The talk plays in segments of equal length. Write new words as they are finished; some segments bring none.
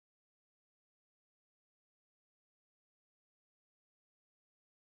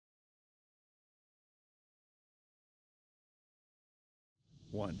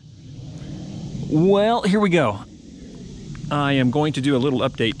One. Well, here we go. I am going to do a little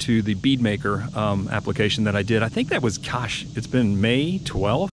update to the Bead Maker application that I did. I think that was, gosh, it's been May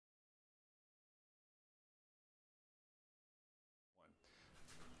 12th.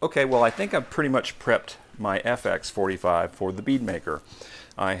 Okay, well, I think I've pretty much prepped my FX45 for the Bead Maker.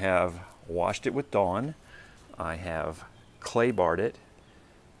 I have washed it with Dawn, I have clay barred it,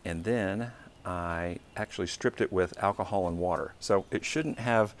 and then I actually stripped it with alcohol and water. So it shouldn't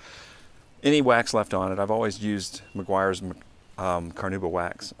have any wax left on it. I've always used Meguiar's Carnauba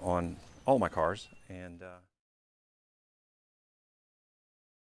wax on all my cars. And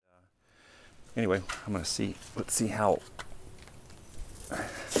anyway, I'm gonna see, let's see how,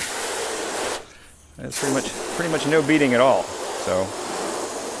 it's pretty much no beading at all. So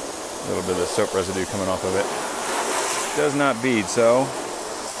a little bit of the soap residue coming off of it. Does not bead, so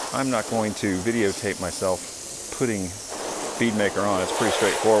I'm not going to videotape myself putting Bead Maker on. It's pretty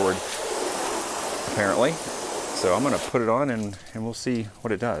straightforward, apparently. So I'm going to put it on and we'll see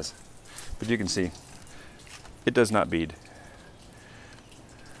what it does. But you can see, it does not bead.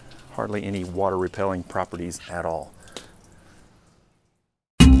 Hardly any water repelling properties at all.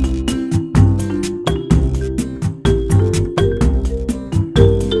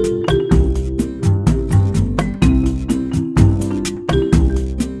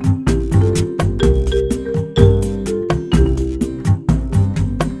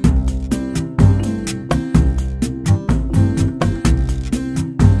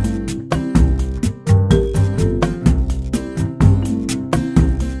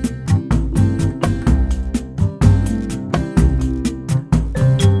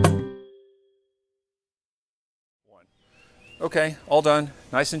 Okay, all done,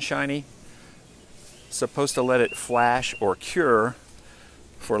 nice and shiny. Supposed to let it flash or cure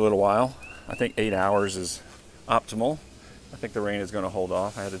for a little while. I think 8 hours is optimal. I think the rain is going to hold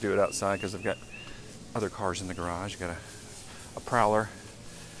off. I had to do it outside because I've got other cars in the garage. Got a Prowler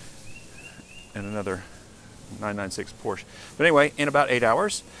and another 996 Porsche. But anyway, in about 8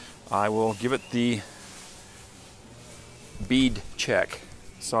 hours, I will give it the bead check.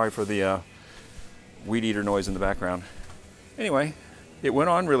 Sorry for the weed eater noise in the background. Anyway, it went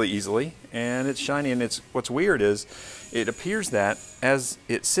on really easily, and it's shiny, and what's weird is it appears that as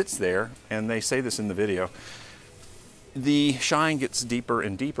it sits there, and they say this in the video, the shine gets deeper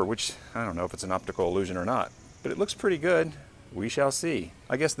and deeper, which I don't know if it's an optical illusion or not, but it looks pretty good. We shall see.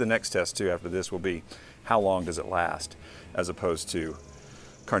 I guess the next test too after this will be how long does it last as opposed to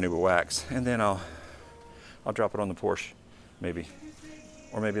Carnauba wax, and then I'll drop it on the Porsche maybe,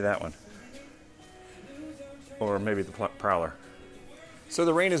 or maybe that one. Or maybe the Prowler. So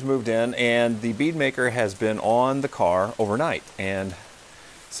the rain has moved in and the Bead Maker has been on the car overnight. And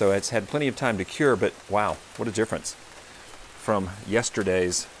so it's had plenty of time to cure, but wow, what a difference from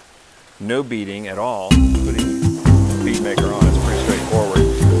yesterday's no beading at all. Putting Bead Maker on, it's pretty straightforward,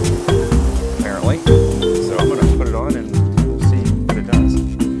 apparently. So I'm gonna put it on and we'll see what it does.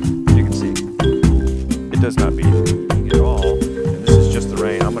 As you can see, it does not bead at all. And this is just the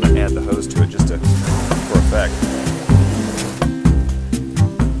rain. I'm gonna add the hose to it just to for effect.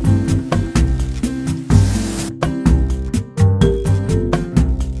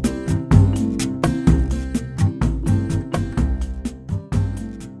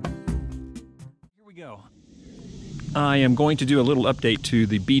 Here we go. I am going to do a little update to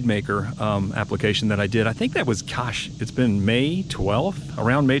the Bead Maker application that I did. I think that was, gosh, it's been May 12th,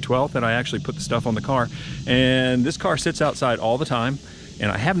 around May 12th that I actually put the stuff on the car. And this car sits outside all the time, and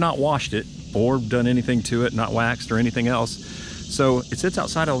I have not washed it or done anything to it, not waxed or anything else. So it sits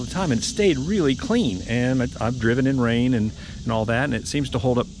outside all the time and it stayed really clean. And I've driven in rain and all that, and it seems to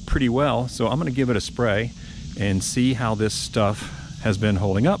hold up pretty well. So I'm gonna give it a spray and see how this stuff has been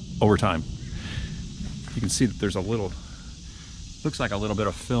holding up over time. You can see that there's a little, looks like a little bit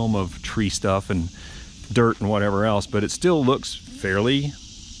of film of tree stuff and dirt and whatever else, but it still looks fairly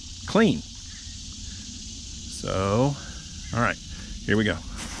clean. So, all right, here we go.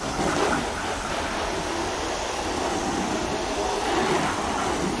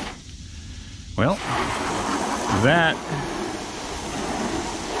 Well, that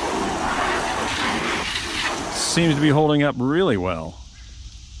seems to be holding up really well.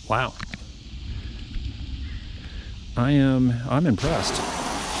 Wow. I'm impressed.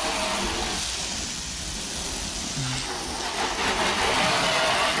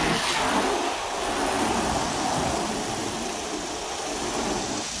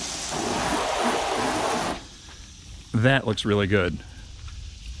 That looks really good.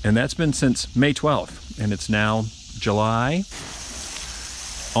 And that's been since May 12th, and it's now July,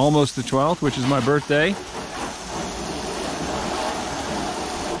 almost the 12th, which is my birthday.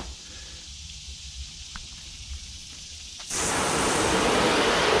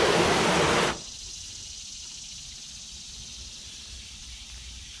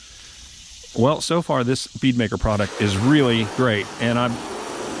 Well, so far this Bead Maker product is really great, and I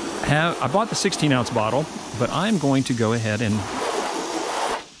bought the 16-ounce bottle, but I'm going to go ahead and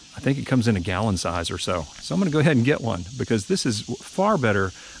I think it comes in a gallon size or so. So I'm going to go ahead and get one because this is far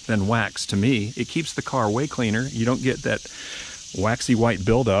better than wax to me. It keeps the car way cleaner. You don't get that waxy white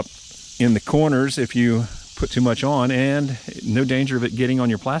buildup in the corners if you put too much on, and no danger of it getting on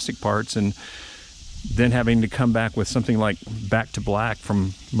your plastic parts and then having to come back with something like Back to Black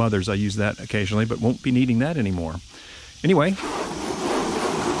from Mothers. I use that occasionally, but won't be needing that anymore. Anyway,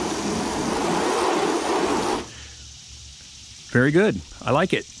 very good. I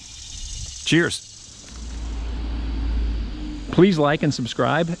like it. Cheers. Please like and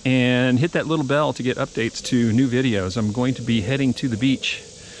subscribe and hit that little bell to get updates to new videos. I'm going to be heading to the beach,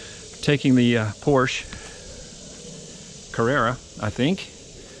 taking the Porsche Carrera, I think,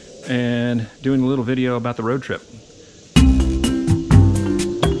 and doing a little video about the road trip.